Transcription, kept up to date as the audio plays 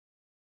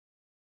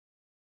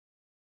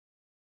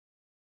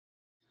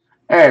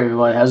Alright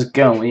everyone, how's it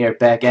going? We are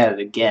back at it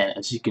again.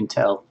 As you can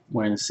tell,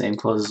 wearing the same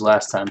clothes as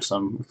last time, so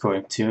I'm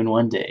recording 2 in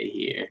 1 day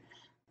here.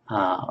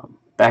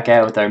 Back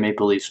at it with our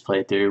Maple Leafs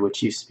playthrough,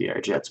 which used to be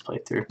our Jets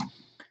playthrough.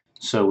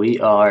 So we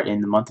are in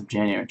the month of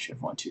January, which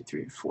have 1, 2,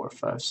 3, 4,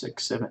 5,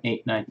 6, 7,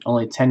 8, 9,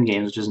 only 10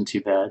 games, which isn't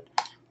too bad.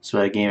 So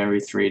a game every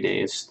 3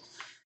 days.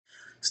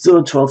 Still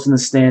in 12th in the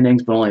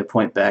standings, but only a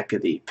point back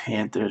of the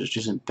Panthers, which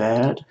isn't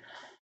bad.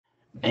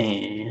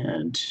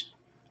 And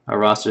our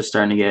roster's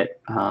starting to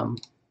get a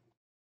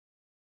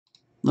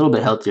little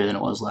bit healthier than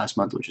it was last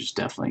month, which is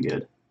definitely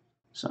good.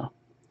 So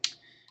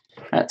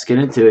let's get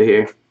into it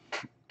here.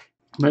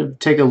 I'm going to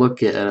take a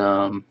look at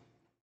let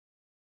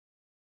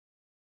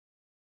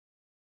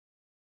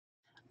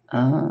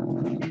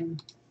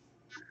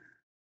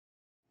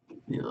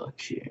me look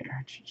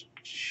here.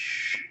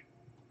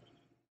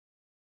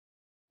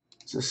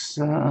 Is this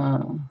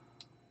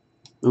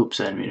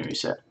oops, I didn't mean to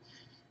reset.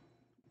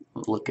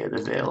 Look at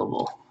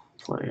available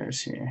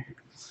players here.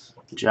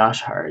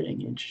 Josh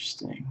Harding,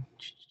 interesting.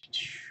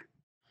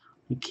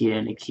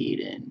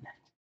 Nikita.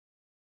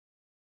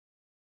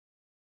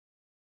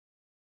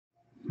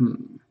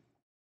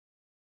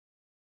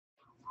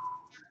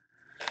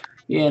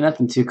 Yeah,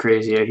 nothing too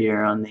crazy out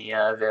here on the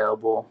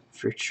available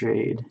for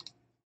trade.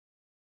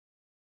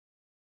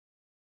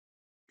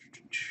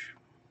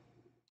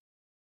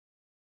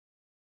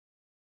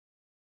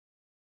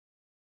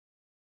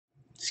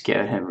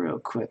 Scout him real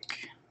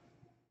quick.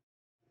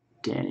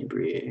 Danny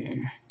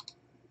Briere.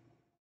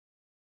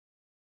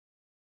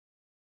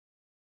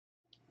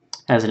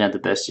 Hasn't had the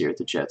best year at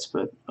the Jets,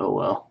 but oh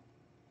well.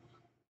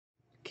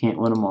 Can't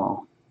win them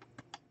all.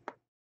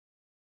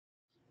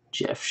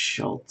 Jeff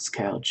Schultz,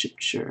 Kyle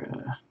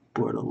Chipchura,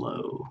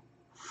 Bordelot.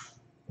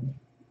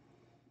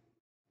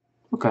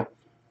 Okay.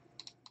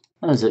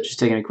 That was it. Just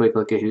taking a quick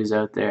look at who's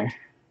out there.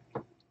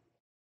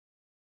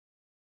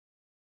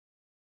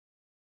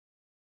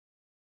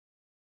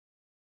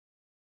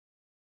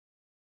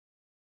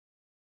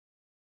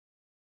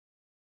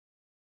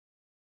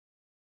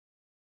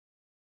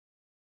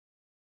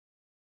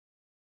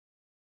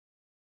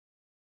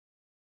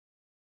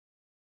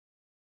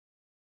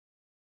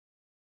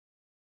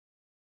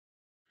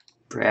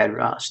 Brad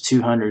Ross,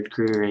 200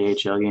 career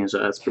AHL games.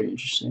 Oh, that's pretty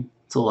interesting.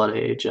 It's a lot of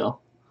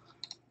AHL.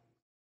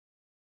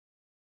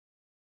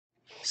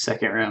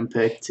 Second round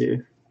pick,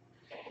 too.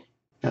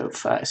 Oh,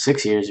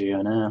 6 years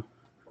ago now.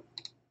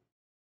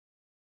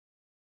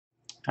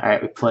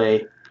 Alright, we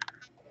play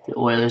the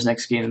Oilers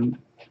next game.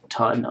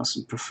 Todd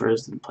Nelson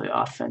prefers them play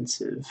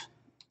offensive.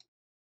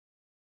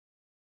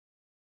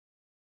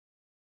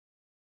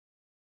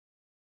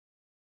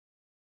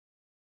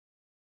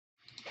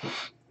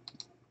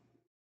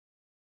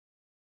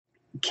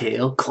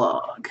 Cale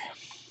Clog.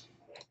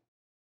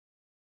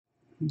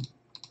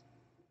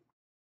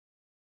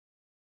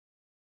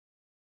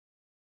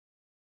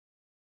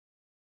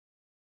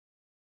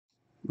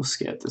 We'll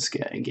scout this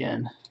guy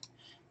again.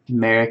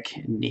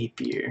 Merrick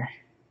Napier.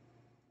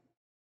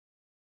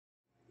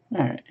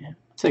 Alright,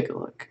 take a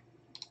look.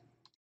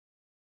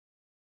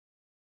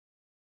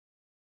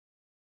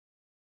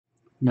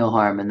 No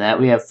harm in that.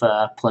 We have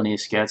plenty of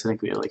scouts. I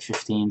think we have like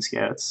 15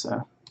 scouts.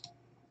 So.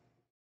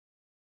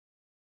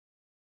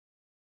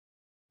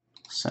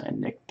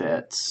 Sign Nick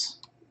Betts.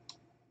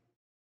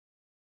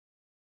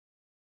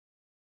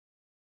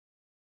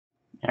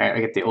 Alright,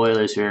 I got the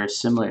Oilers, who are a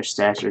similar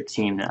stature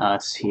team to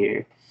us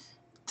here.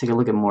 Take a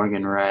look at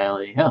Morgan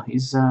Riley. Oh,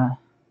 he's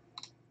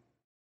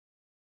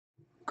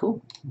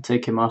cool. We'll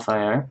take him off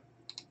IR.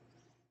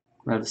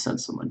 We'll have to send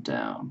someone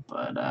down,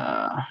 but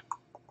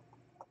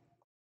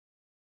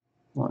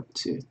 1,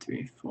 2,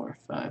 3, 4,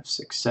 5,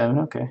 6, 7.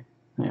 Okay,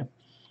 yeah.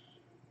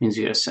 Means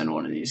you gotta send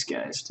one of these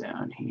guys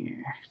down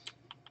here.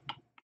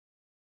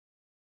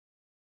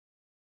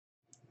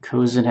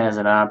 Kozin has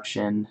an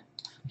option.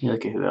 You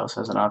look at who else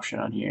has an option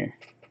on here.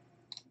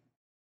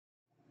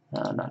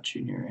 Not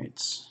junior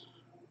rates.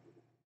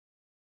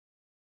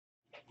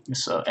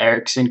 So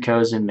Erickson,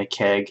 Kozin,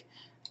 McKegg.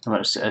 I'm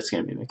gonna say it's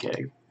gonna be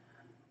McKegg.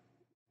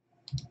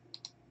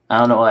 I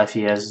don't know why if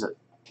he has a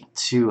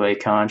two-way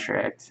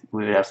contract,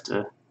 we would have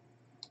to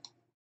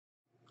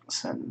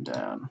send him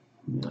down.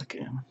 Let me look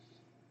at him.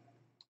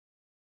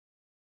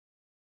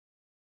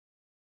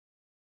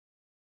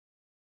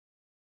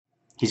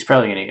 He's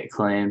probably gonna get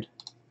claimed.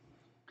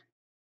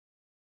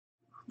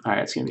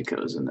 Alright, it's gonna be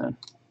Kozin then.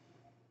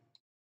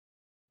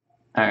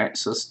 Alright,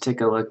 so let's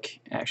take a look.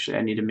 Actually,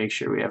 I need to make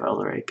sure we have all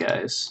the right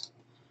guys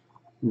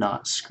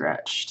not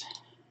scratched.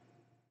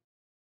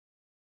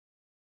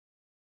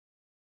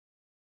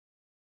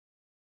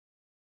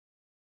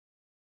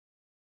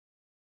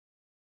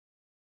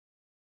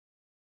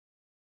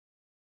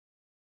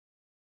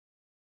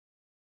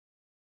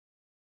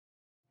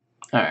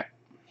 Alright.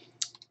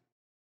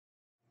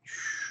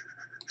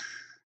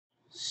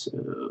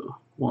 So,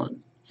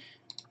 one.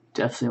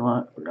 Definitely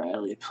want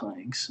Riley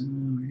playing, so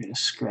we're going to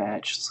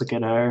scratch. Let's look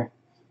at our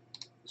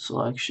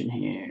selection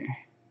here.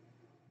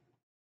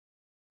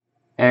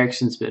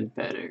 Erickson's been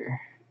better.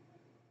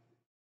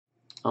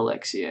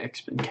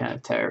 Alexiak's been kind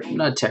of terrible.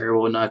 Not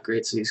terrible, not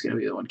great, so he's going to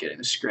be the one getting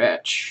the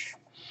scratch.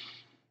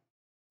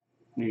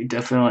 You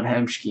definitely want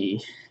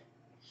Hemsky,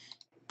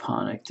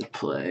 Ponick to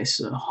play,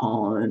 so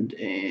Holland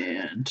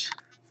and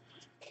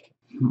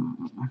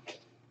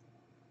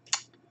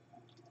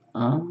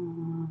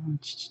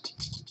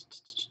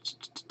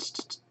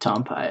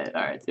Tom Pyatt.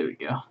 All right, there we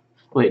go.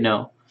 Wait,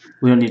 no,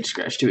 we don't need to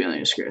scratch two. We only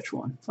need to scratch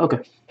one. Okay.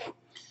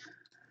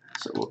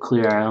 So we'll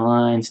clear our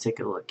lines.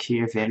 Take a look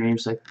here. Van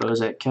Riemsdyk,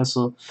 Bozak,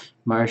 Kessel,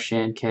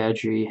 Marchand,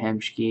 Kadri,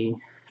 Hemsky,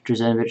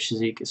 Drzenovic,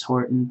 Zizekas,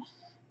 Horton,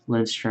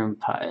 Lindstrom,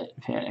 Pyatt,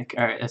 Panic.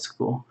 All right, that's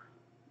cool.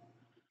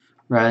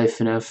 Riley,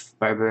 Phaneuf,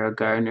 Barbaro,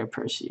 Gardner,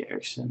 Percy,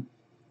 Erickson.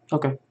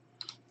 Okay,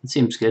 that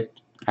seems good.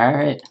 All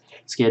right,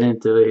 let's get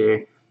into it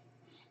here.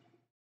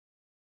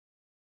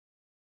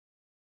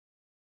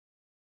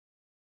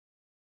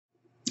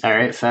 All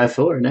right,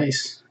 5-4,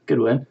 nice, good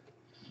win.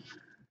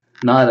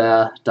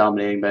 Not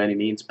dominating by any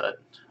means,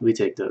 but we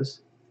take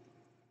those.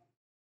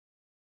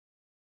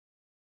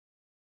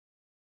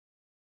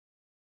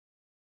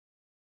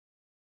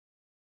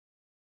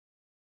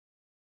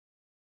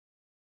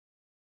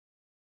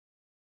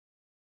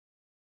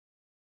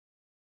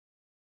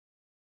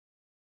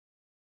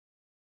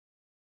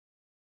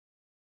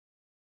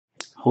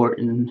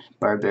 Horton,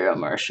 Barbaro,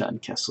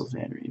 Marchand, Kessel,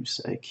 Van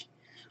Riemsdyk.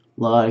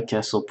 A lot of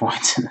Kessel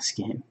points in this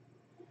game.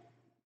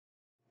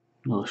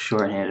 A little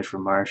short-handed for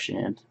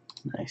Marchand.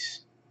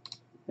 Nice.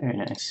 Very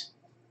nice.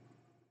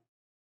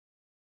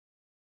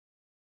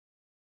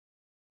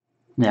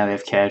 Now we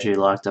have Kadri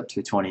locked up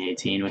through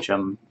 2018, which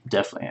I'm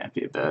definitely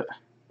happy about.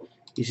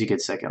 He's a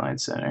good second-line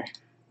center.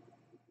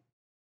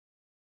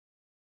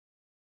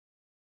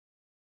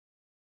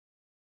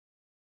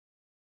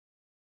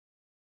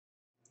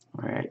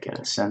 Alright,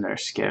 gotta send our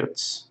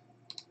scouts.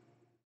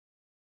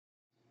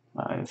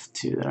 I have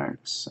two that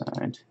aren't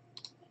signed.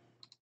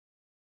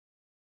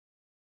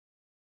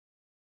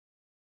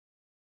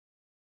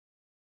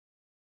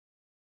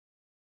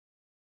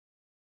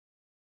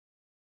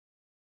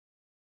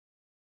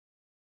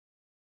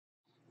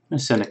 I'm gonna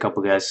send a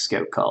couple guys to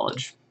scout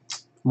college.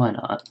 Why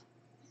not?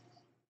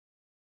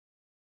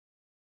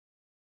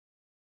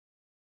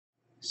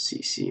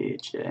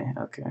 CCHA,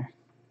 okay.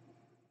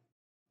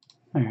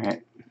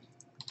 Alright.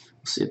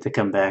 We'll see what they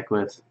come back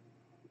with.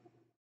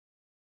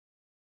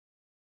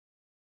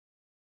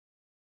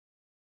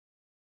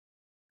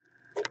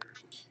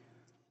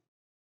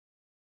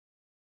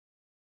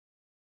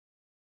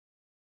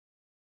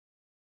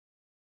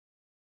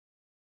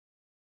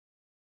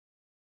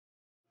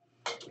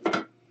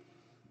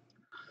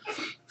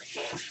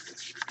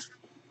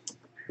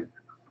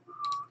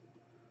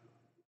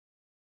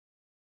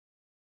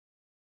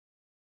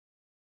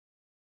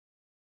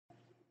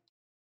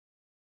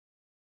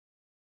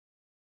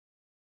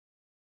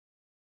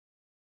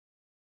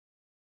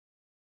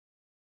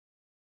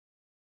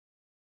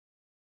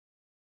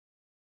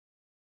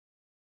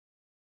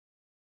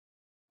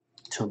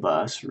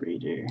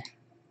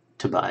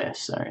 Tobias,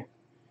 sorry.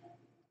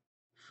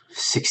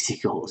 60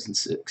 goals and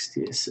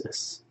 60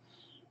 assists.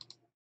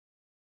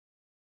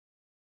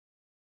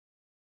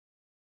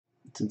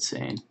 It's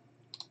insane.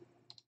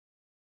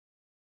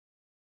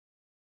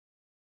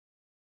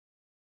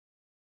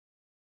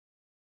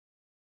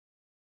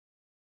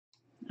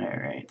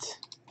 Alright.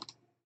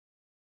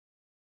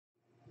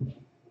 I'm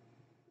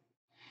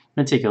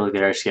going to take a look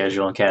at our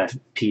schedule and kind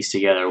of piece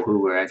together who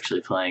we're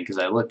actually playing because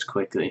I looked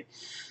quickly.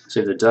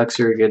 So the Ducks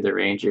are good, the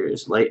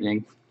Rangers,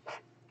 Lightning,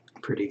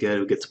 pretty good.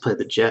 We get to play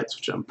the Jets,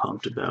 which I'm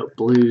pumped about.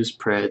 Blues,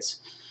 Preds,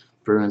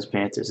 Bruins,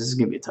 Panthers. This is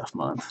going to be a tough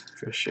month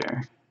for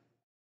sure.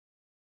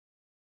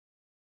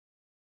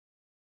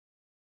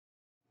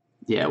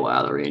 Yeah,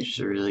 wow, the Rangers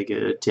are really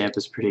good.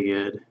 Tampa's pretty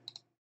good.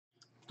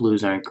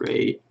 Blues aren't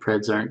great.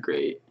 Preds aren't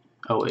great.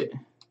 Oh, wait.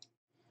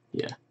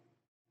 Yeah.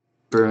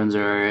 Bruins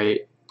are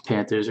alright.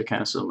 Panthers are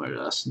kind of similar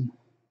to us.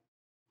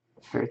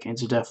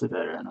 Hurricanes are definitely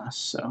better than us,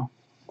 so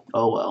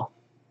oh well.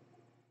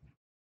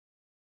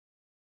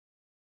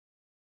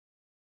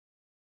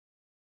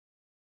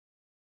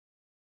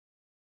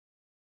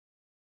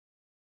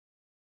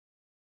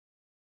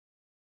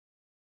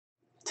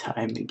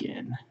 Time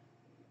again.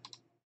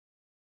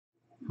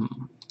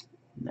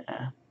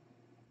 Nah.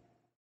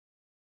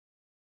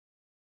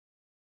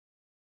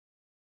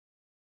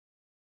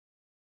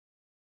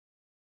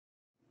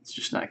 It's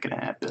just not going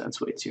to happen.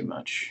 That's way too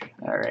much.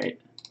 Alright.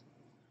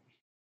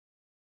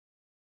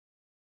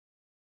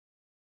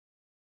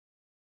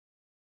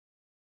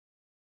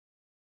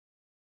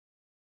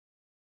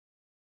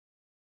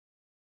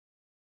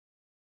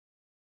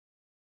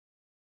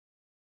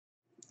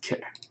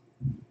 Okay.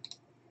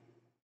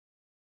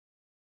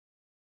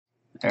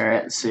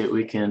 Alright, let's see what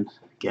we can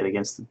get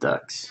against the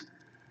Ducks.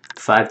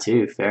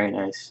 5-2, very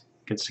nice.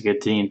 Against a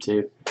good team,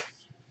 too. I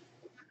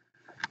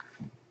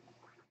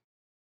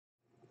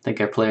think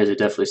our players are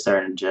definitely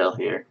starting to gel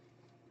here.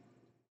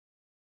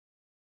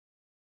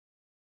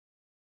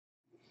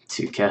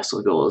 2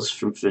 Castle goals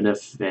from Van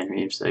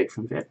Riemsdyk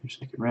from Van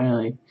Riemsdyk and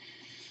Riley.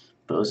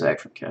 Bozak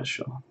from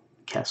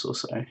Castle,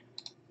 sorry.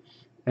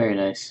 Very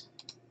nice.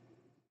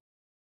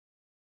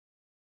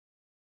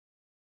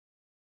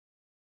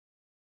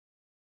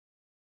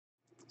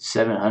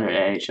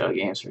 700 NHL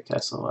games for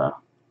Kessel. Wow.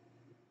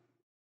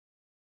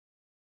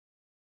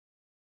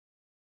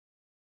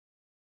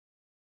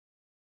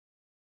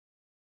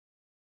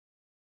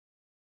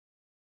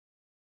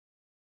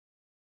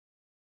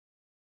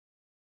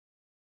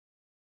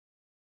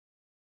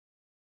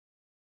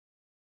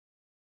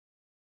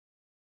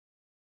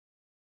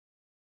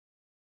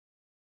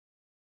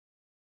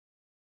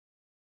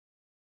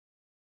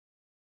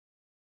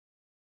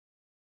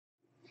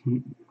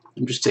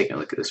 I'm just taking a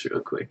look at this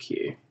real quick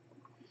here.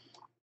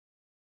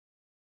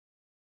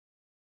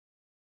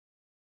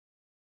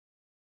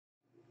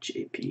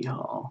 JP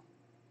Hall.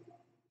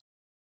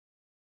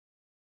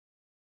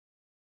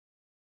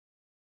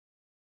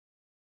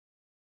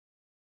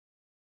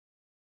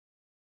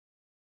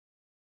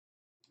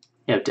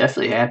 Yeah, I'm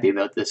definitely happy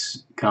about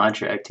this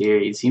contract here.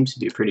 He seems to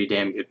be a pretty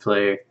damn good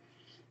player,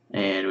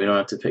 and we don't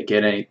have to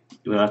get any.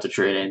 We don't have to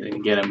trade anything to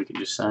get him. We can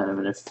just sign him,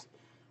 and if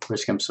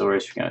worst comes to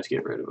worst, we can always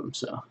get rid of him.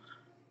 So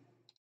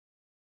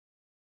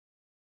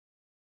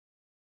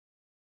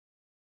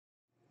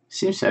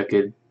seems to have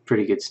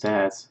pretty good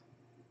stats.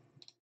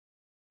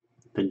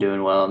 Been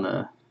doing well in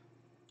the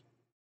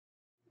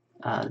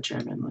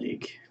German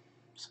league.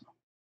 So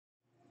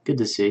good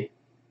to see.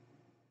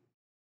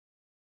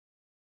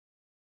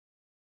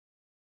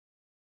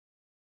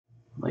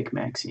 Like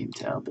Maxime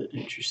Talbot,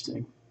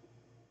 interesting.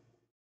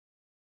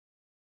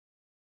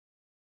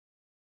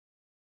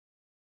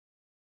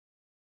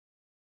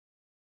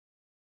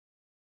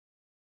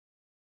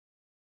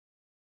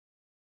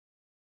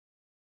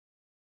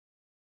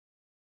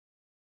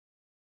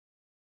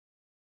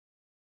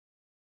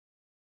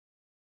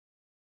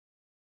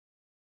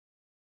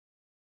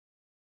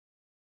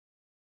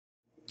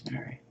 All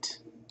right.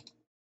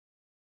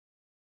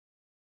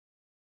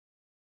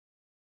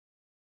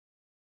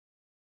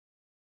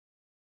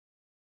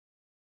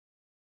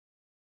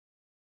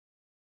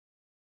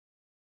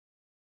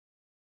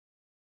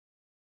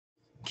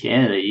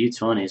 Canada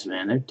U20s,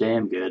 man, they're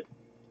damn good.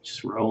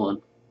 Just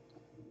rolling.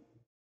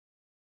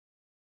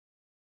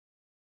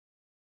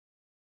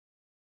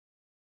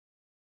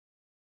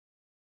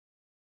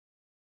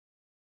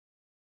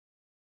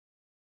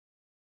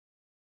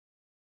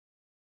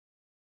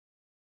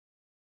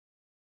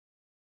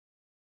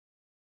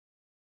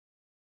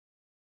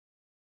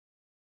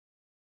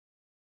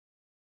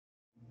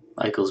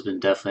 Michael's been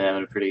definitely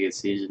having a pretty good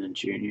season in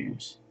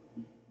juniors.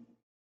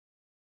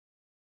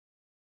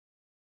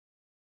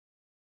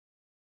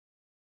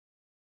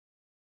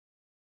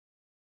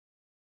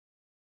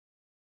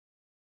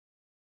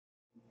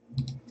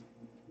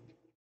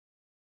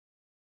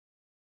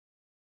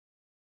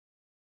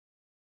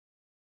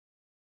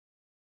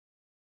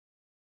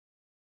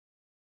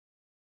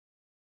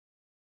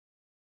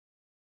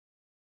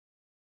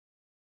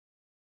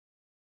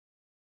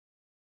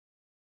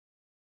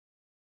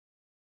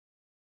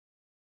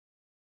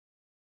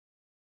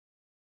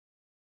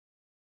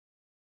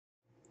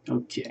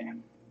 Okay.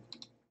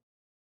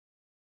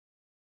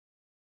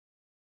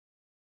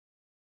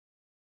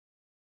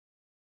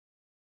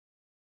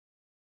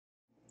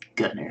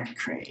 Gunner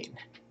Crane.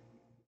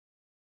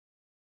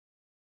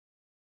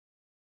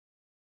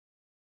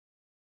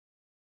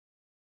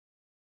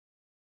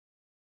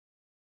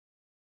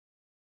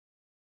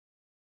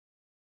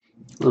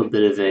 A little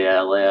bit of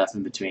a layoff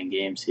in between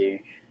games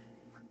here.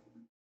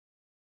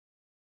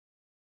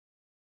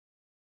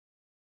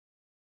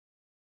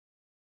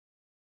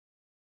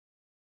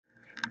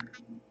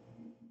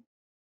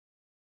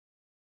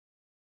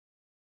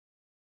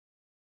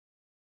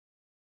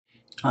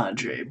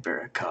 Andre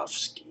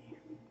Burakovsky.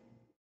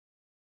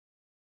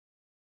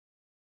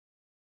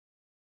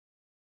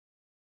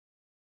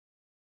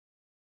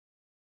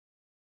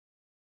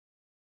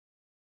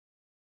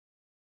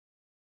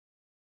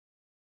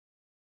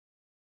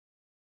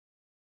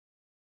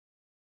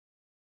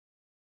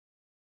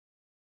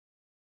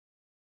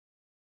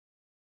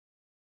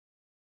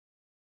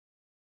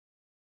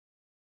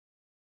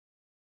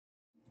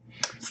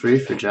 Three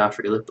for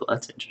Joffrey Lipple.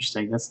 That's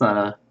interesting. That's not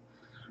a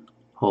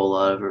whole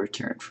lot of a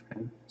return for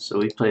him. So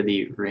we play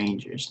the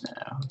Rangers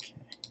now. Okay.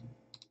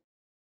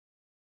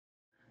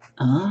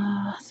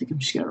 I think I'm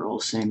just gonna roll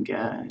same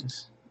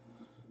guys.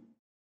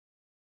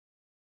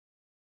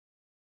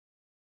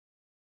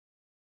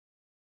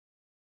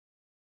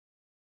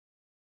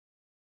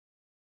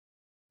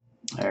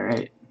 All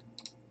right.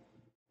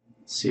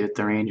 Let's see what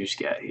the Rangers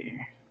got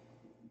here.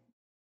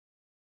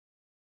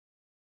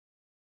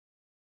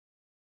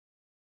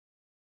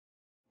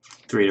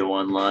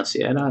 3-1 loss.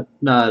 Yeah,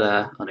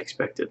 not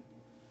unexpected.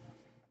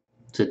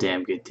 It's a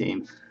damn good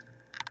team.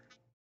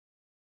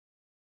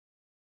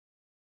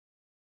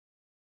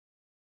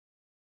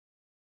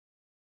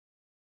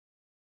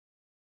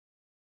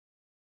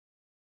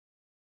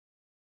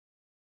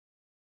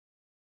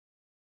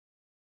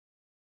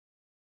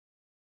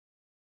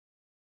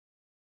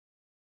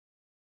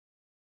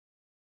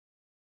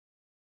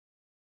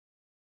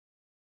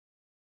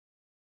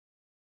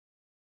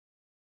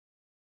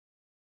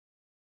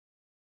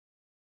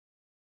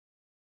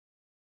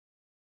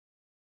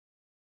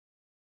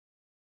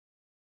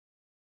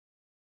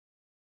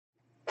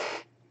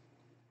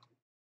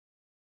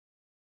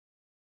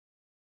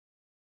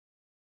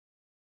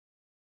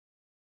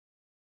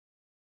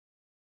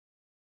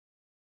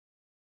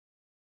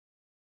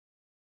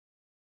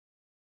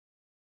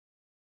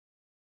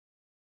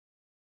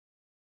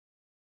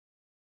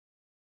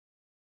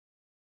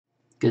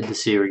 Good to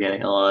see we're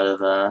getting a lot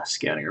of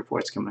scouting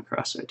reports coming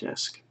across our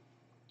desk.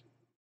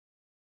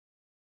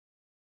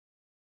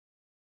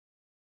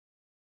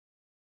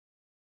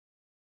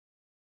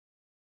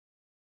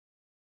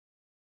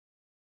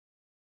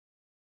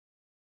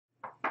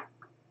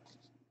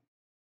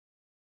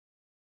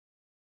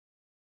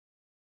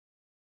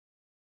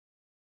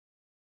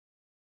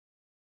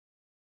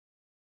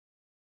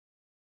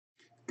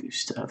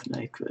 Gustav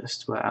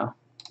Nyquist, wow,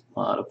 a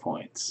lot of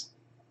points.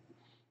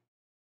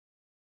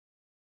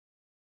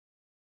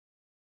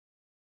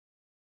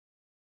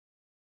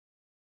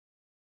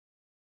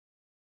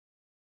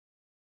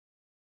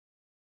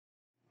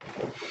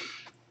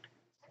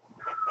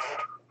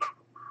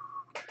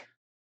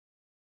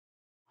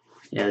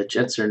 Yeah, the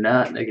Jets are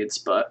not in a good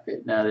spot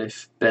right now.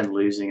 They've been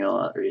losing a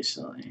lot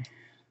recently.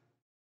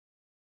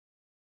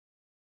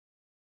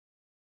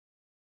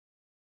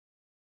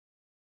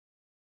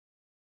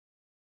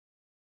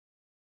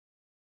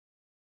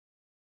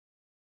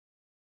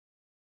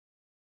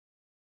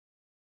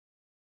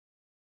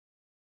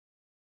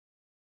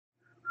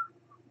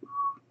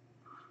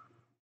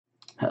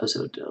 How's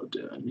Odell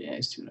doing? Yeah,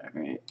 he's doing all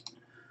right.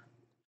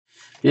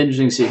 Be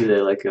interesting to see who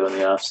they let go in the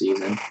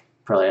offseason.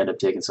 Probably end up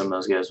taking some of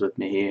those guys with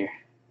me here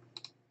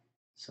at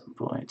some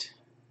point.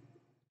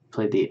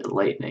 Play the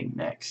Lightning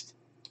next.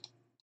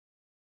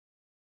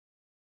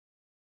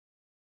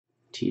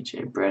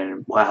 TJ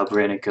Brennan. Wow,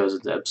 Brandon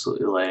Cozen's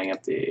absolutely lighting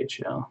up the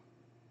AHL.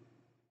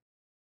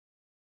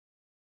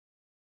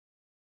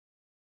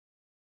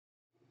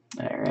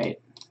 All right.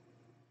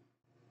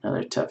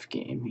 Another tough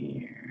game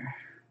here.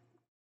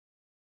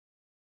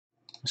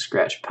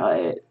 Scratch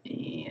Pyatt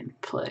and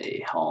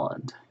play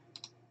Holland.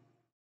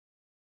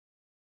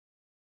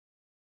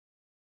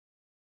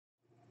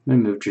 I'm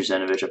going to move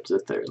Drzenovich up to the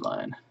third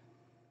line.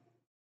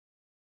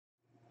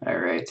 All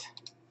right.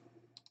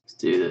 Let's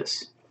do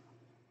this.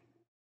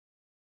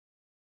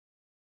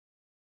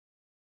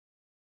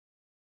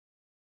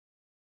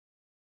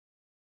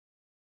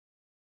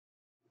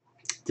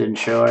 Didn't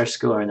show our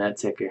score in that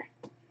ticker.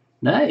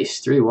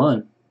 Nice,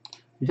 3-1.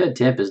 We've had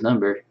Tampa's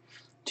number.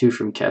 2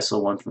 from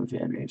Kessel, 1 from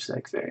Van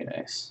Riemsdyk. Very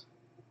nice.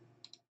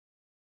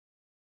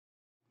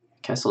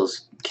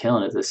 Kessel's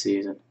killing it this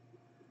season.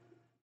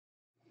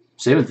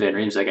 Same with Van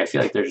Riemsdyk. I feel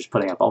like they're just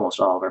putting up almost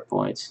all of our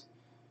points.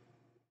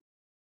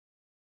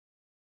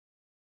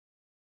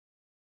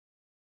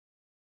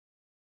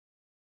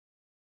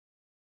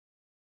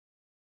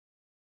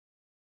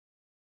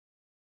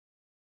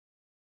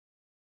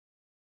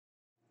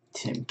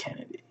 Tim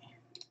Kennedy.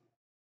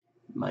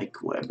 Mike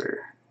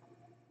Weber.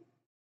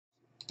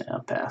 I'll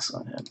pass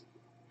on him.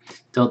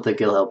 Don't think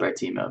he'll help our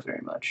team out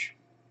very much.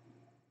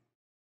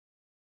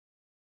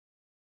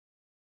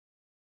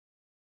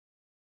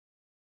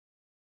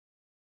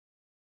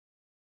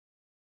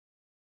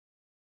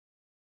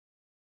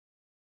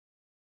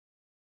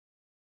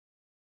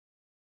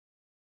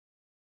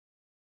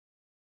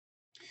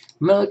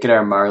 I'm going to look at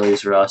our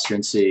Marlies roster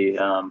and see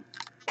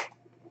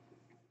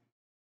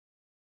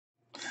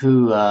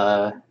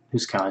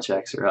whose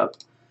contracts are up.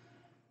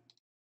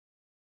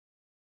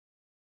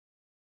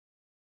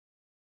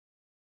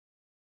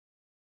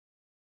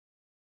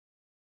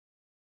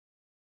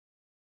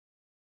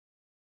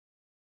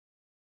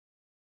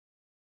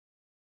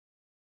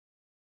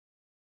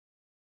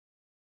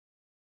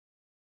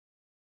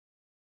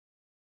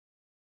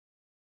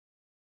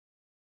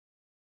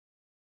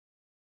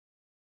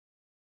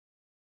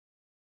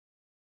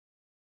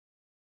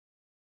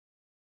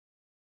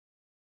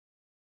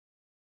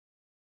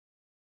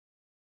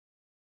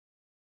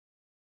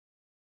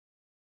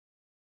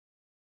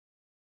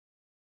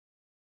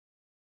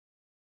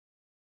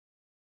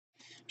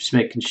 Just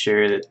making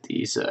sure that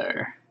these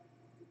are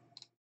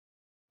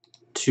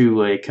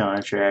two-way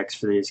contracts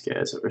for these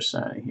guys that we're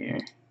signing here.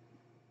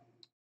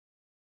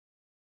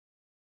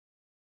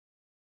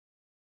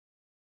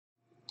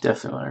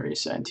 Definitely want to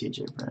re-sign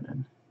TJ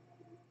Brennan.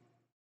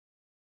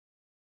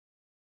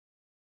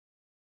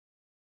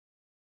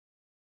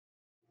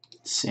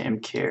 Sam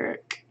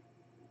Carrick.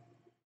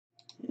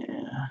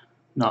 Yeah,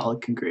 not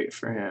looking great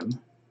for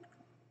him.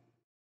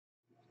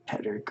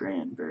 Petter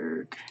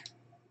Granberg.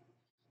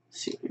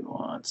 See what he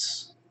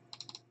wants.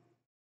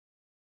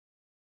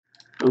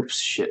 Oops,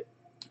 shit.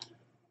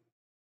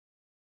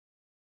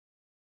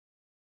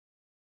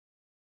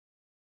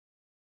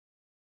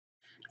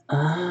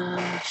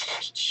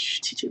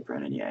 TJ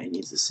Brennan, yeah, he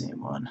needs the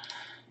same one.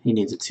 He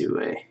needs a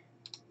two-way.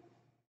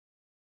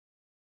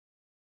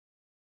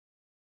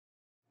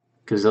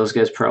 Because those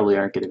guys probably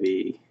aren't going to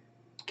be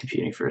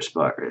competing for a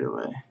spot right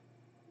away.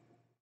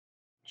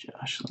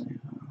 Josh Lamo.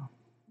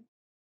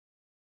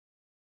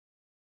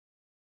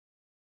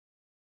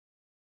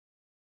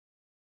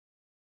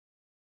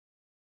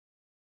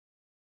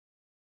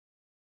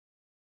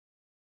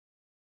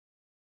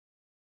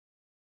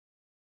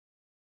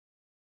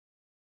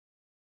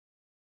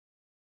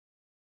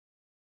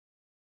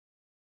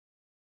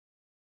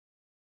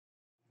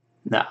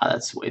 Nah,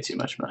 that's way too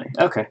much money.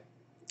 Okay.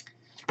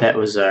 That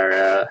was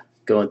our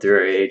going through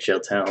our AHL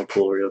talent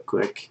pool real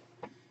quick.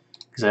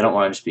 Because I don't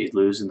want to just be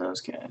losing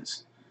those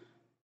guys.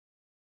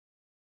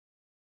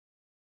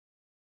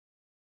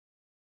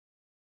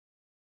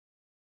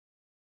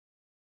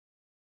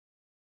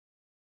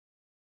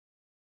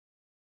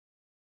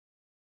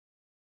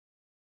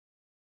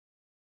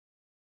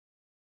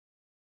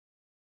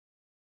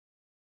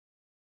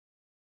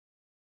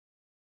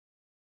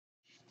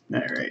 All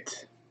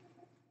right.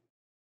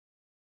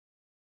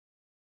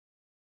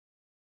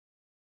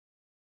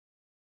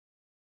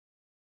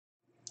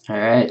 All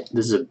right.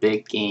 This is a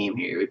big game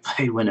here. We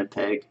play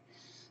Winnipeg.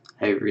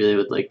 I really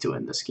would like to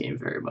win this game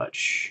very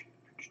much.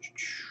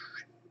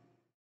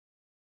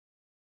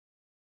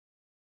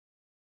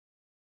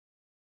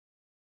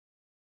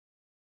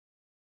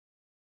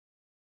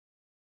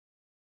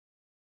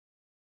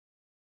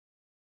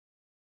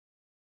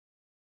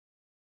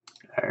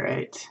 All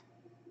right.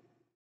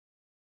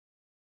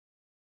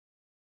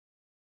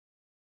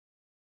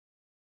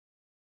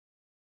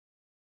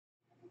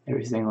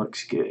 Everything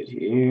looks good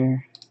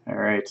here. All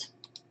right.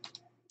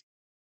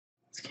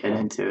 Let's get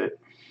into it.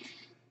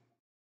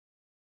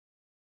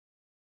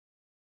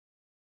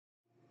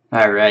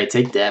 All right.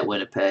 Take that,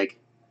 Winnipeg.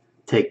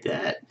 Take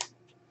that.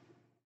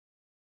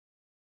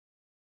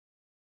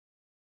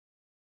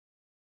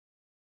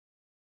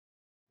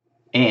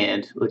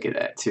 And look at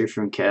that. 2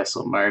 from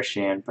Castle,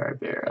 Marchand,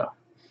 Barbero.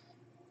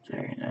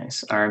 Very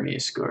nice. Army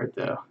scored,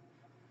 though.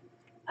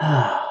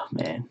 Oh,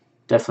 man.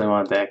 Definitely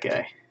want that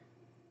guy.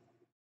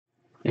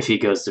 If he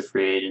goes to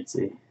free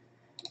agency.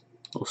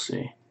 We'll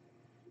see.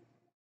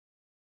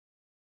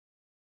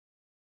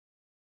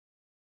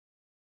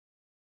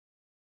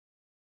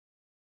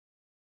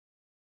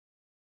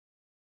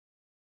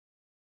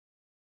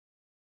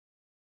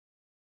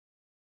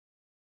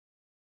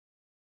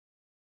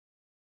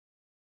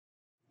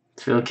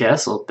 Phil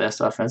Kessel, best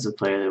offensive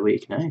player of the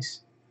week. Nice.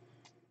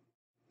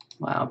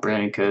 Wow,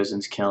 Brandon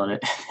Cozen's killing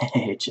it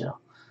in the AHL.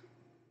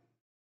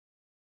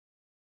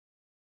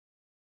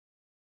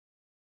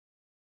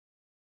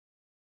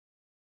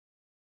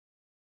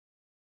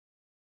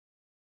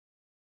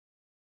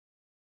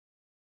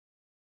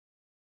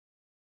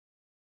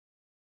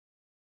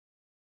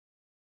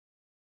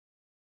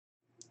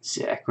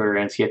 Zach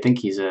Werenski, I think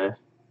he's a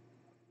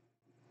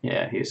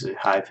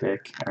high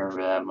pick. I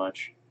remember that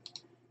much.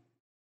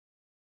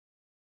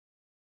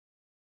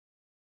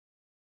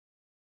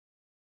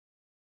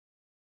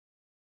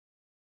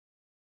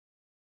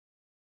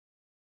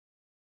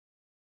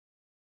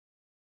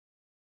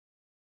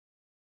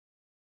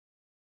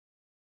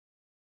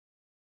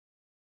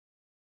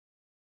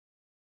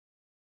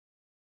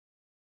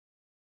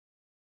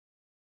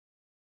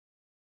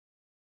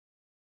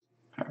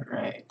 All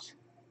right.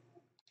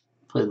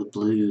 Play the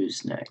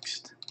Blues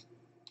next.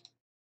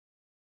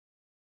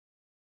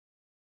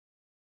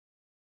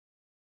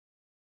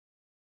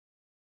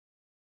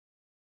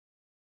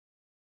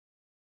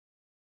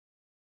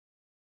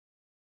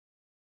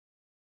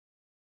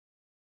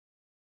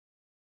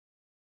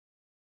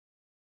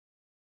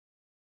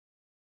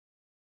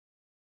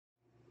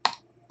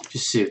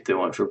 Just see if they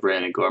went for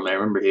Brandon Gorman. I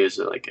remember he was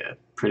like a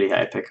pretty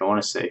high pick. I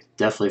want to say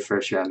definitely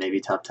first round, maybe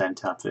top 10,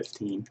 top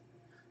 15.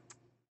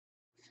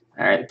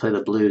 All right, play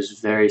the Blues.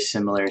 Very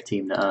similar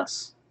team to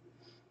us.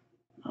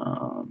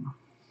 All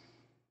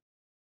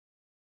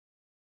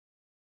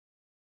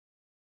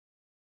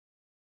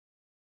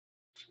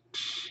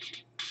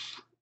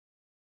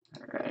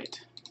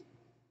right.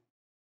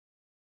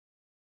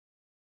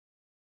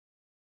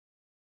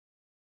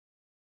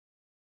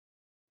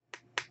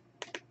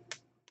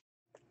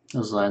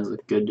 Those lines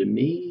look good to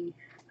me.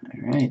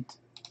 All right.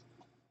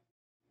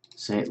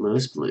 St.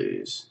 Louis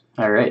Blues.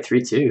 All right,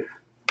 3-2.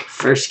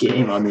 First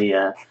game on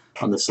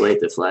the slate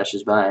that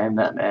flashes by. I'm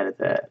not mad at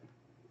that,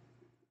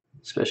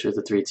 especially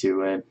with the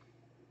 3-2 win.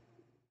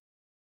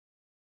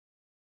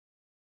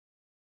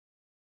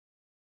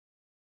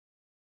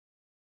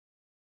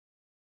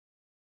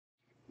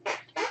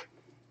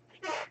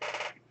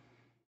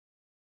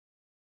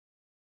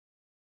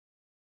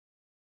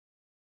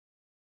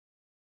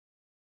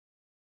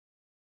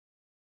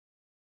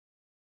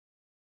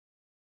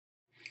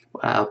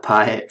 Wow,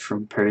 Pyatt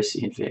from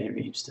Percy and Van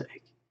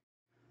Riemsdyk.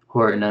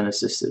 Horton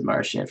unassisted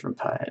Marchand from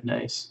Pyatt.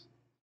 Nice.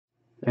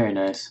 Very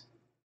nice.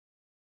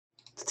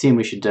 It's a team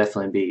we should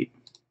definitely beat.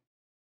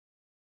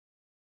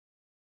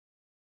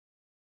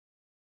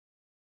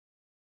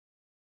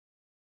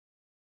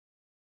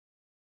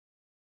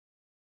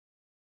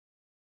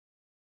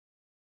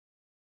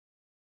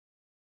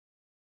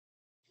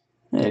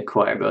 They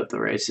acquire both the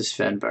racist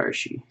Sven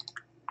Barshy.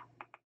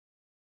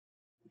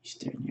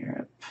 Eastern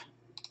Europe.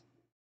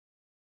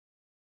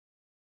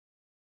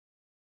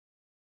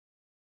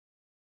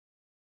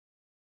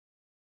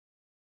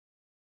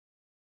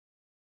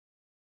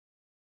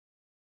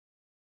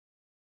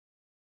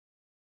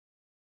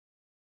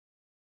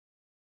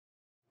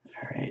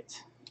 All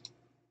right.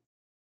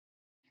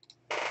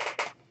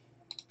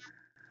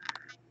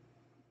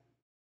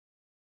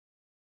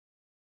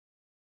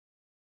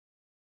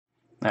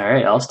 All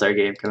right, All-Star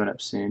game coming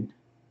up soon.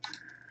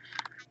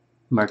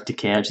 Mark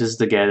DeCanch. This is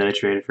the guy that I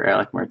traded for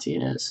Alec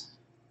Martinez.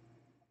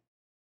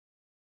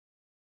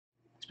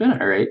 It's been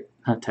all right.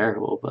 Not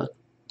terrible, but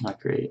not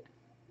great.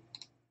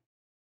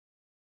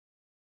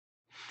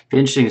 Be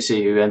interesting to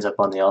see who ends up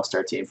on the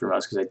All-Star team from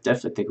us because I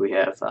definitely think we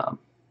have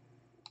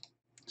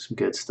some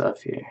good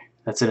stuff here.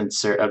 That's an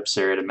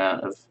absurd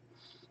amount of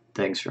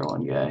things for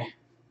one guy.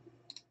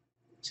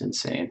 It's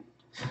insane.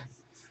 I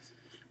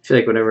feel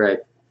like whenever I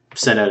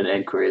send out an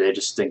inquiry. They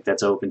just think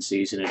that's open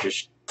season and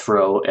just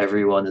throw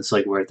everyone that's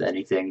like worth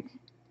anything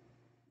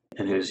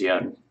and who's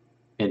young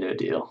into a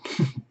deal.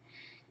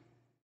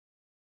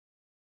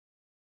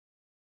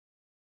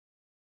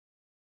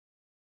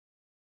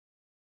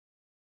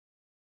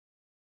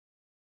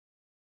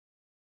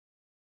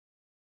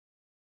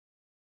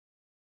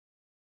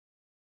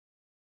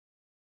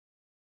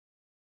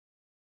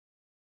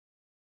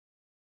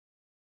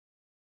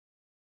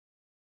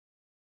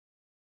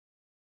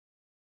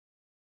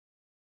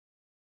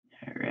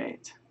 All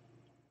right.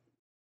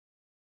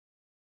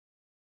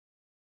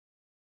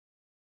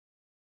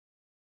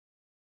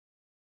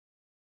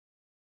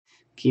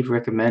 Keep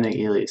recommending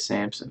Ilya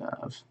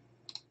Samsonov.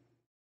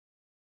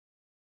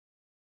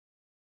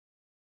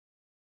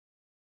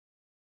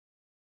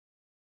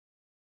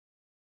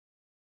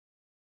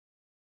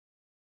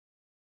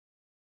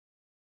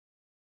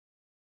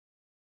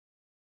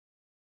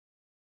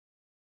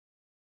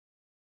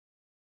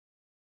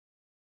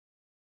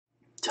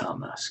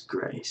 Thomas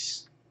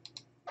Grace.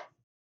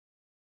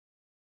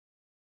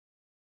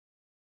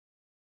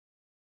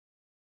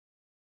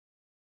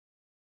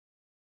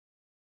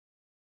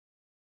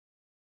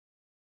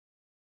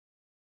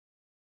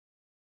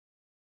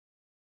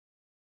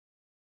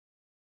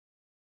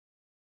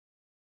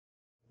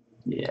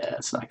 Yeah,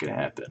 it's not going to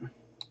happen.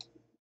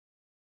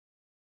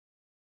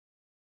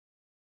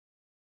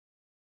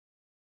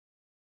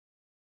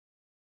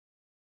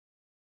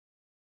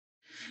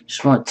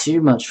 Just want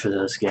too much for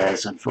those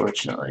guys,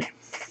 unfortunately.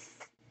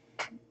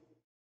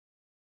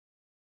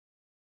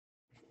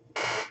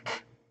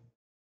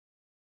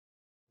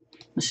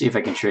 Let's see if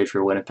I can trade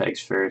for Winnipeg's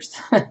first.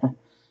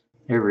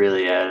 They're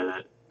really out of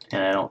it,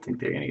 and I don't think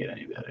they're going to get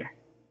any better.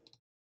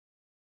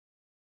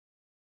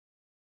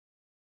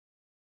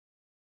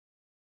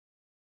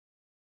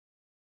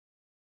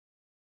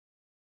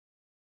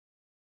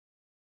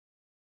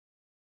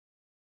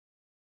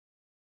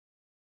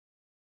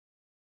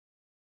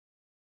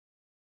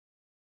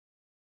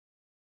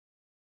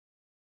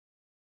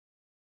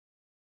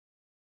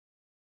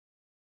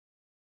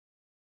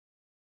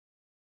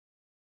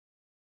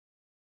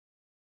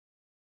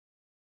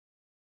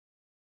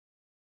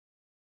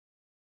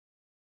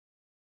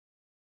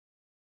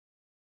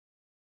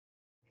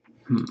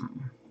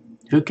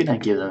 Who can I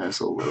give them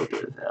as a little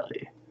bit of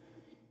value?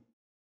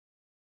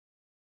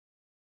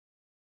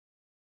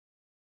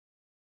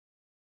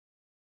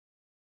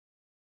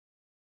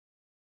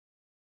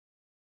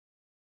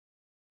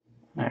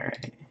 All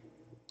right.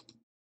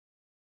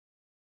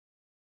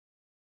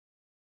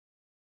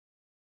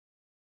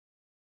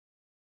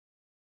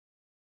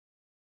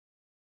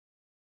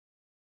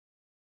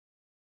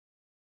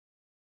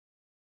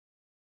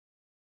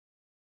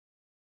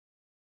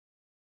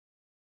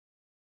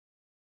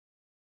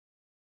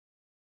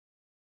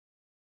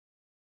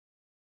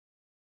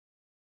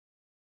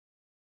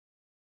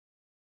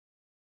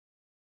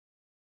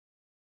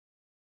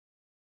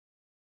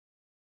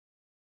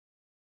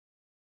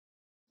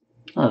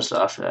 I'll just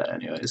offer that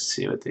anyways,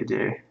 see what they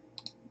do.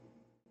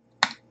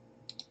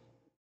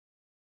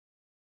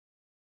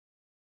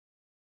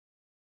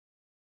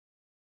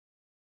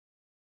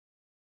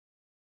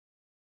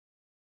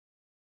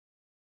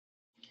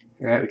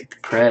 All right, we get the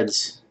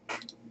Preds.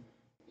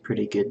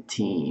 Pretty good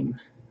team.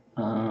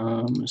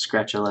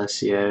 Scratch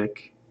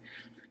Alessiak.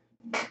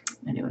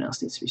 Anyone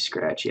else needs to be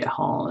scratched? Yeah,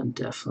 Holland,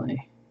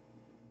 definitely.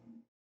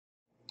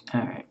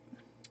 All right.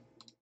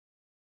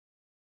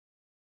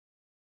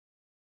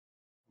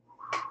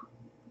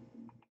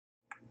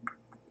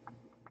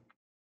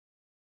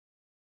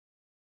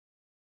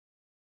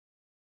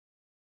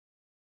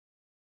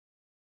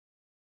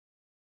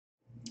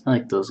 I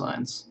like those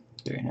lines.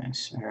 Very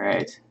nice. All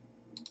right.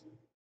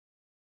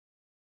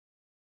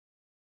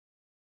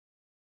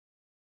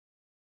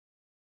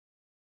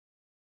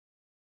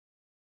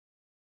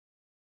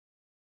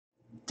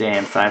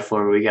 Damn,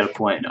 5-4. We got a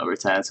point in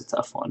overtime. It's a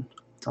tough one.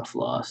 Tough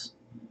loss.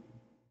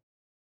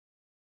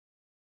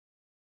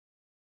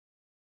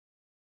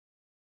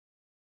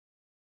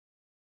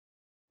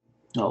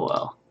 Oh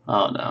well.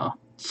 Oh no.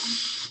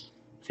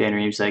 Van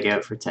Riemsdyk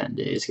out for 10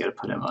 days. Got to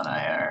put him on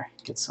IR.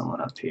 Get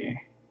someone up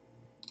here.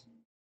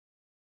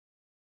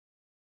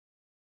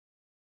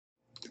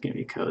 It's gonna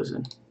be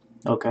Cozen.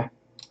 Okay,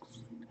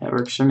 that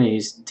works for me.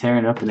 He's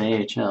tearing up in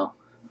the AHL.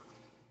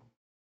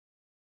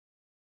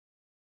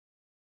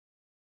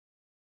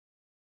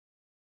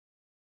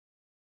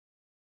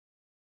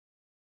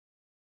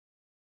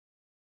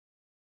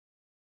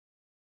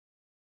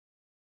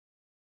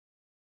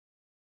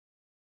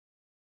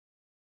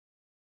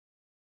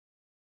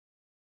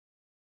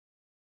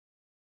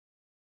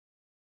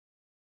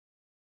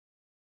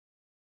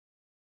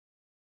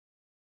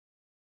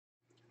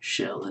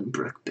 Shell and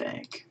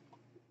Brookbank.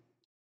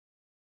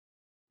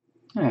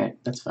 All right,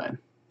 that's fine.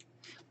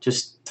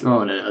 Just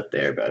throwing it out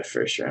there about a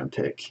first round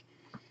pick,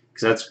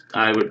 because that's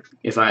I would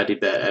if I had to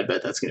bet, I'd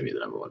bet that's gonna be the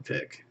 #1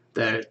 pick.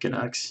 That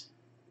Canucks.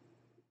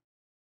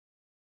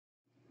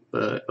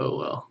 But oh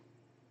well.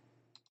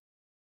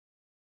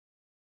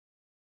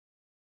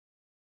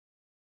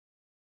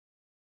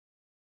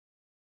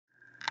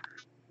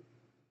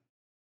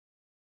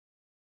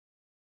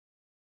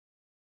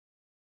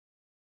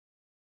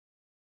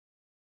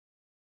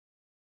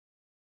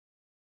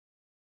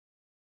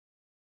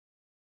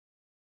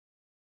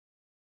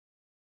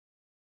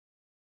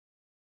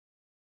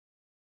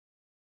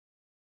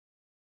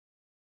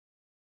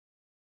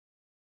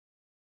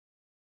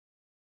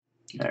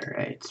 All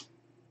right.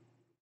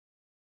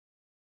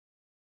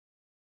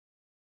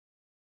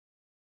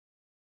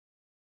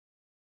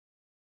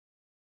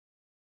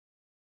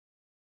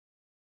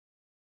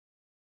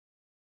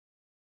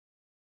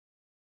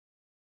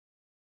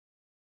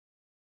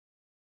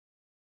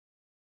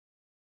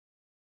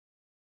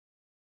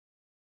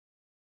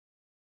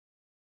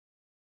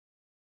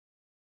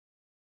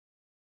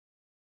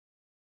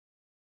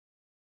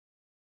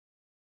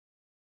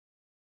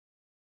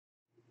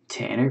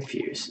 Tanner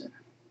Pearson.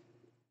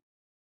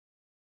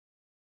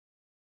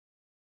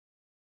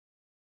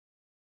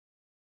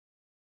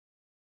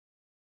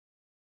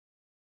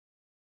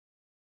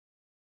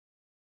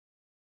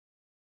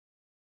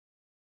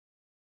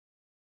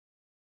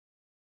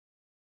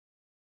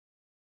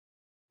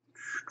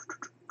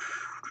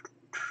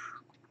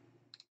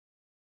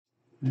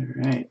 All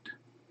right.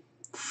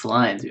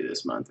 Flying through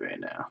this month right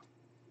now.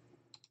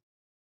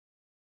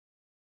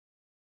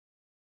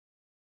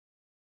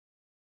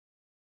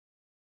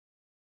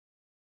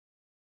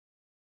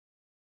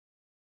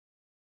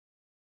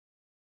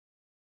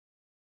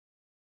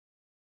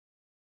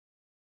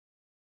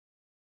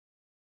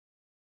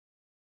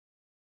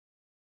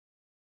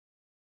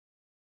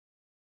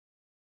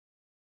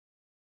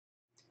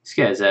 This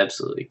guy's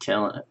absolutely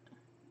killing it.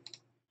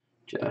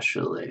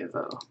 Joshua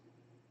Levo.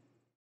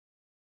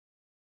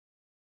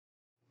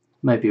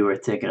 Might be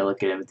worth taking a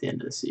look at him at the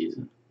end of the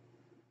season.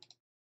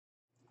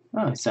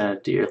 Oh, he signed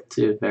a deal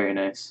too. Very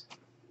nice.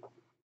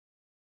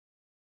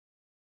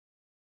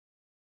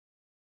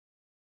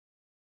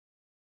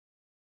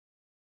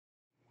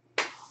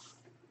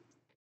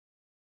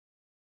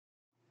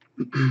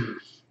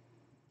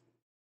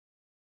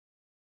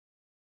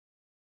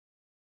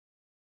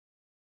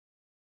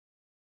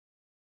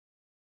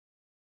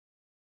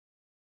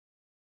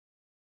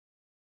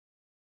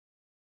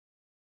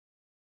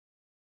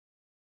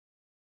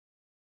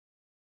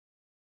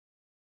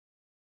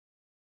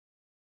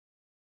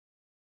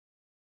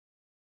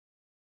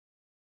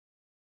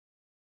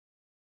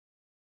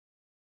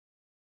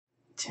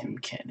 Tim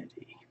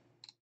Kennedy.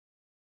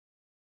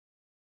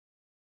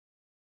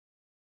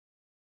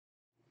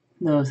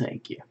 No,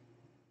 thank you.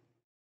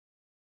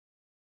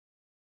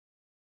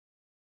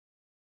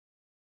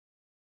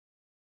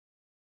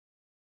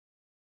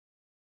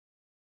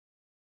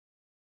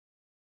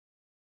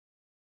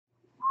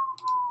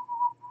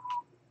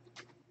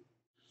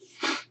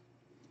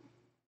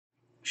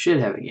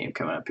 Should have a game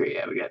coming up here.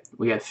 Yeah,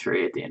 we got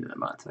 3 at the end of the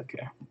month.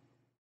 Okay.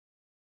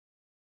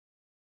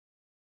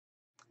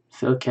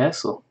 Phil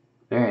Kessel.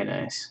 Very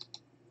nice.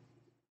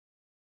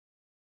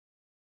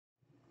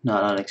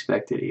 Not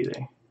unexpected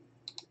either.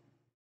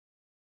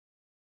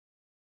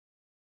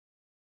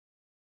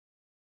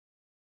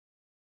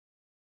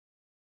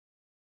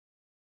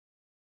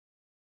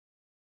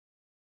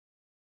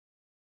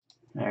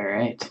 All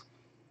right.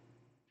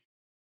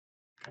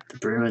 Got the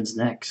Bruins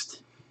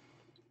next.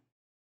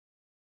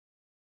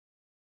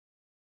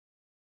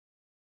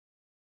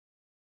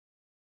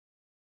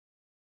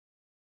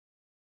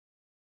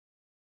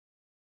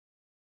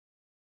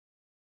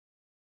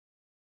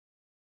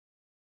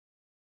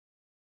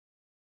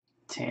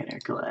 Tanner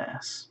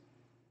Glass.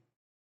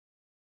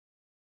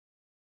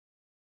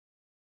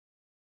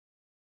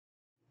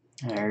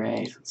 All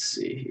right, let's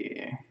see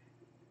here.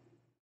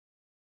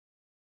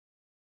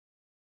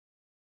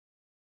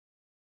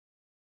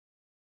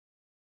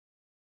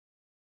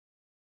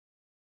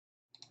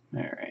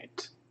 All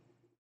right.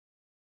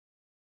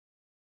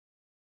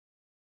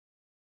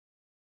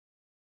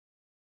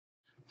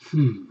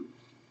 Can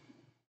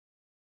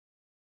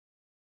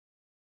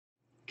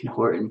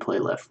Horton play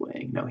left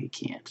wing? No, he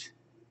can't.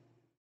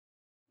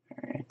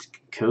 All right.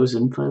 Can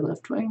Cozen play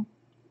left wing?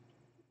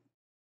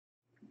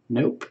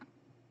 Nope.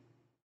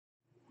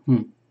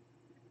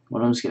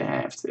 One of them's gonna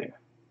have to.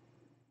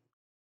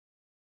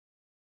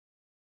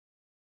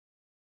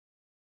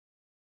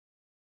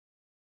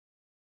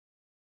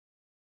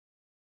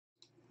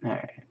 All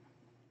right.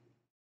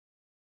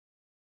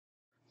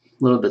 A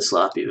little bit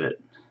sloppy, but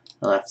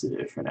I'll have to do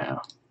it for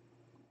now.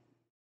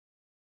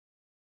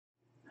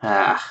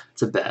 Ah,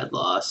 it's a bad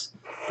loss.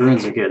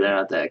 Bruins are good. They're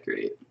not that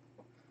great.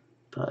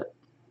 But,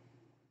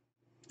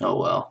 oh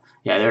well.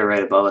 Yeah, they were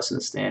right above us in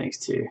the standings,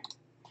 too.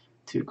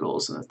 2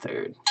 goals in the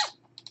third.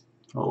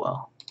 Oh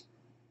well.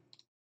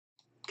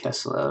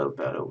 Kessel out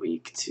about a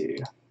week, too.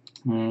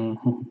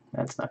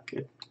 That's not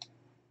good.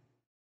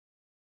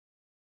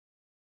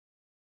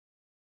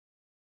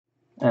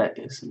 That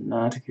is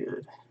not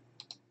good.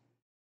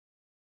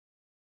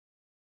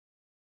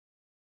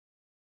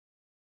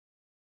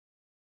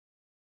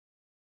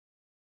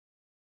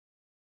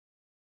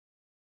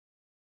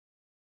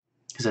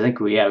 Because I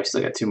think we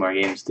still got 2 more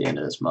games at the end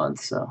of this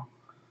month, so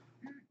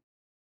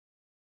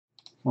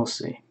we'll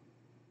see.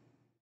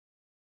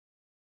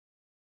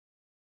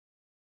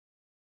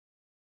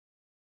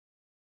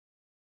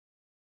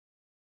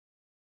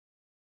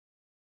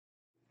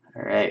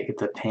 All right, get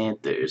the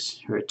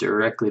Panthers, who are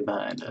directly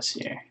behind us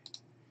here.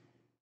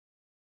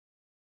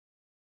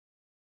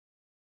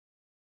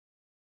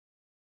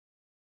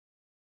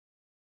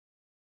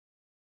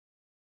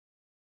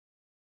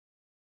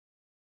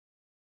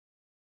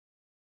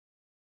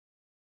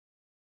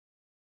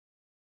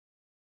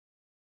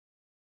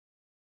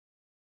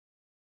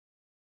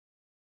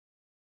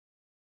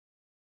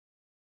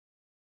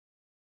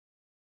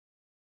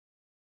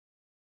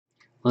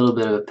 A little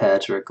bit of a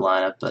patchwork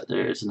lineup, but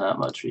there's not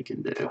much we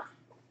can do.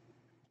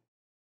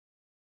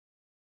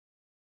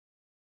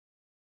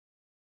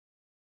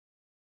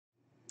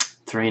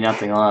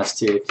 3-0 loss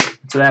too.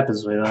 That's what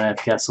happens when we don't have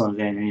Kessel and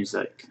Van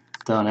Riemsdyk.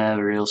 Don't have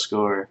a real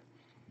scorer.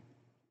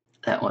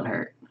 That one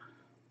hurt.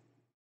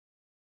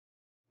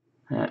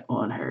 That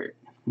one hurt.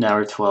 Now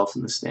we're 12th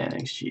in the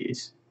standings.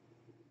 Jeez.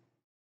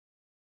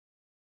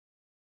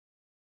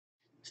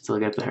 Still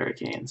got the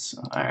Hurricanes.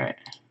 So, all right.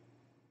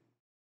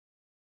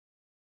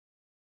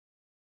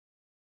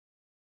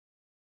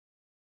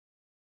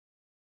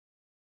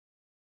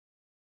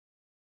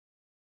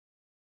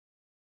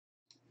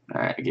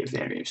 All right, get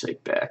Van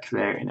Riemsdyk back.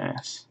 Very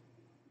nice.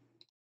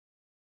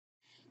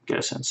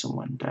 Gotta send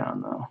someone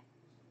down though.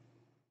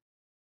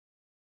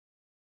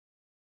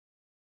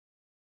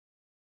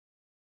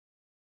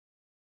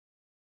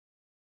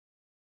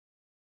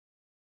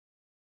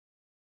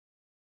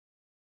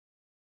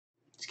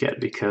 It's got to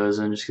be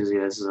Cousin just because he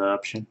has his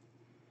option.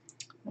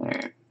 All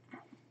right.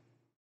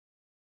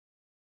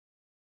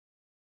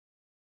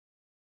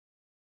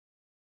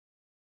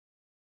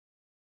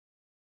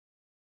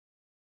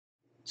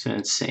 It's an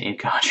insane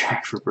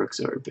contract for Brooks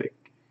Orpik.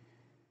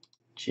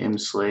 Jim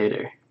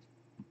Slater.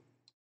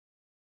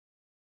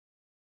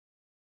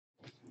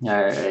 All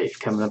right,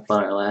 coming up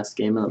on our last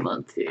game of the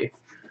month here.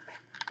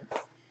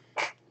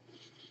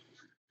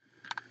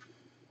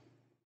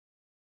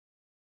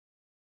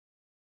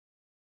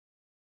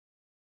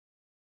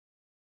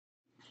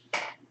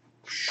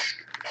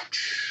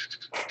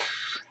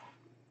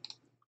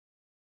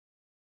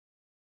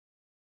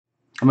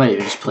 I might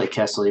even just play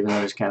Kessel, even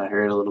though he's kind of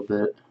hurt a little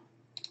bit.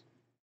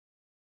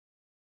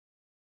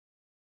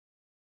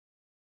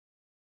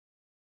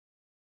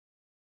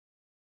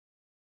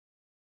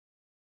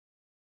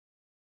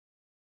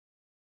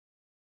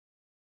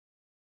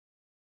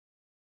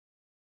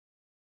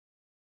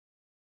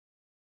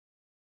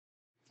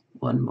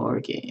 One more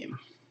game.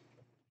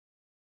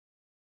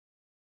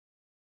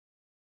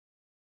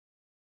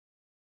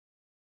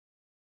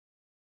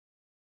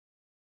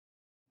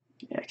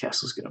 Yeah,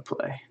 Kessel's going to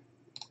play.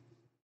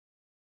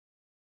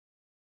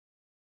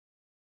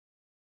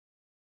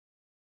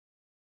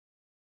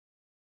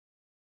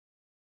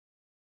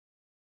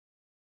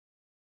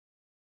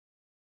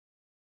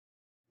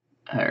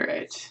 All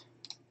right.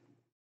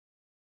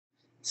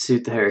 See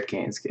what the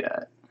Hurricanes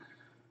got.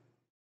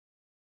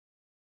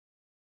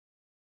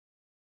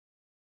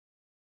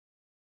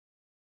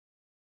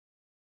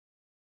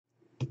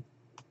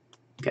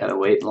 Gotta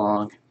wait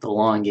the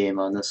long game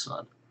on this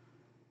one.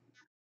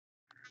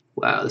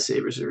 Wow, the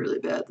Sabres are really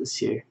bad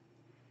this year.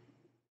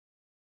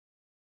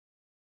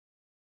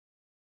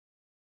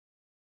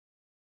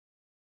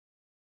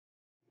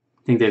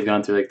 I think they've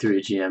gone through like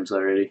 3 GMs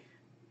already.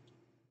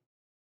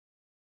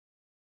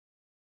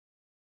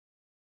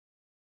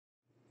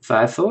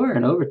 5-4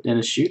 and over in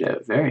a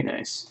shootout. Very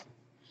nice.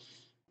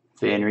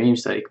 Van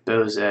Riemsdyk,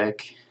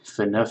 Bozak,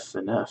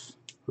 Phaneuf.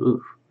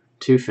 Ooh,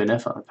 2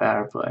 Phaneuf on the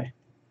power play.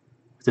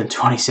 Within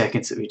 20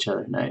 seconds of each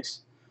other.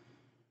 Nice.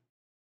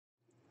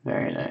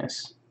 Very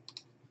nice.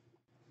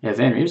 Yeah,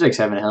 Van Riemsdyk's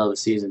having a hell of a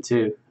season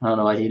too. I don't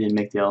know why he didn't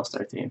make the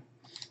All-Star team.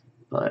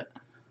 But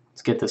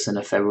let's get this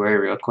into February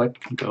real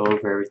quick and go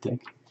over everything.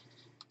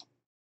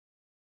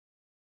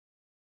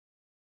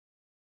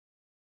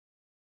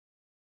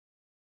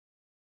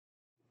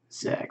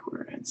 Zach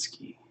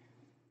Werenski.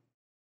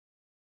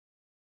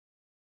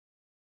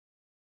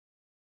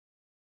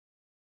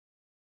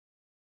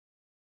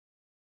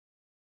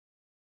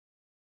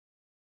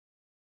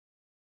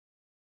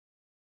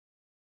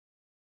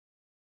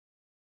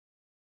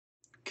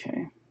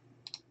 Okay.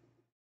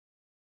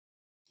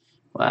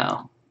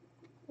 Wow.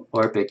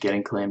 Orpik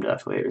getting claimed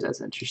off waivers. That's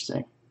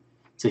interesting.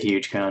 It's a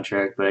huge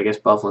contract, but I guess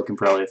Buffalo can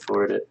probably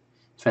afford it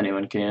if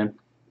anyone can.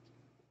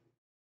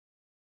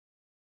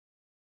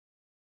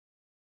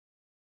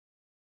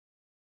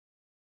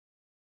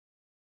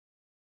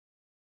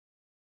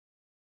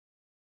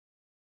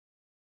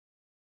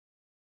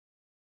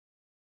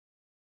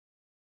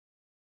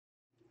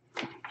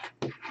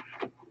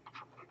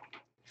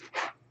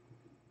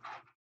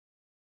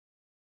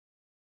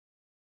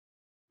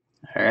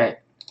 All right.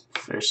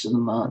 First of the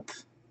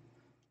month.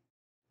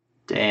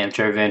 Damn,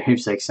 Trevor Van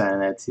Riemsdyk signing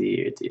that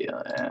 2-year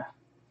deal. Yeah.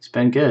 It's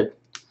been good.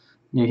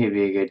 Knew he'd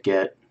be a good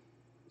get.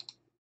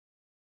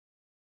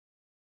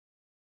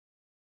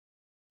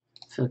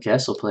 Phil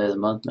Kessel Player of the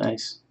Month.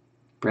 Nice.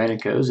 Brandon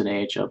Cozen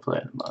AHL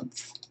Player of the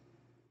Month.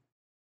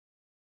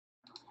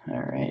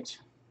 All right.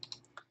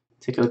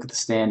 Take a look at the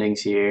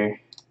standings here.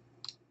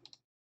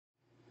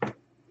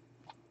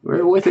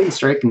 We're within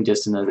striking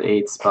distance of the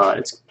 8th spot.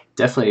 It's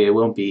definitely, it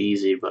won't be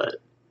easy, but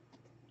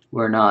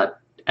we're not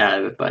out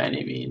of it by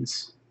any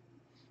means.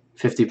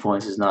 50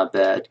 points is not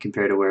bad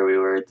compared to where we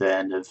were at the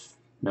end of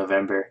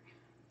November.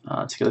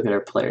 Take a look at our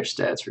player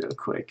stats real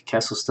quick.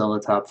 Kessel's still in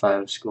the top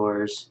 5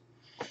 scorers.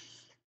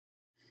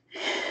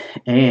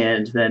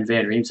 And then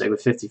Van Riemsdyk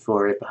with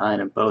 54 right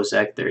behind him.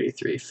 Bozak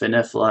 33.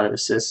 Phaneuf, a lot of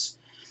assists.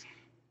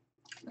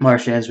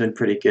 Marchand's been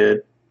pretty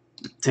good.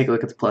 Take a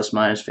look at the plus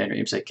minus fan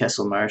names like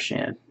Kessel,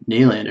 Marchand,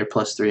 Nylander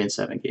 +3 in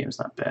 7 games,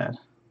 not bad.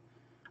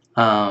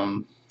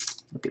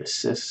 Look at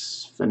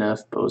assists,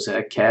 Phaneuf,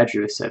 Bozak,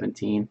 Kadri with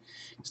 17,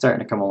 starting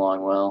to come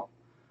along well.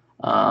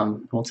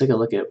 We'll take a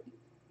look at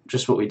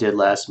just what we did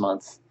last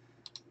month.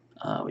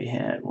 We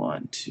had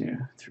 1, 2,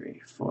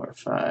 3, 4,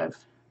 5,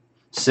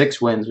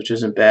 6 wins, which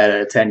isn't bad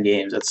out of 10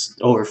 games. That's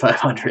over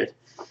 500,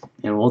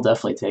 and we'll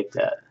definitely take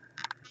that.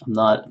 I'm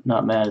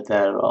not mad at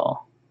that at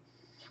all.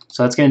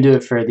 So that's going to do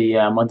it for the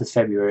month of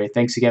February.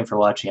 Thanks again for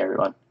watching,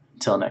 everyone.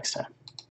 Until next time.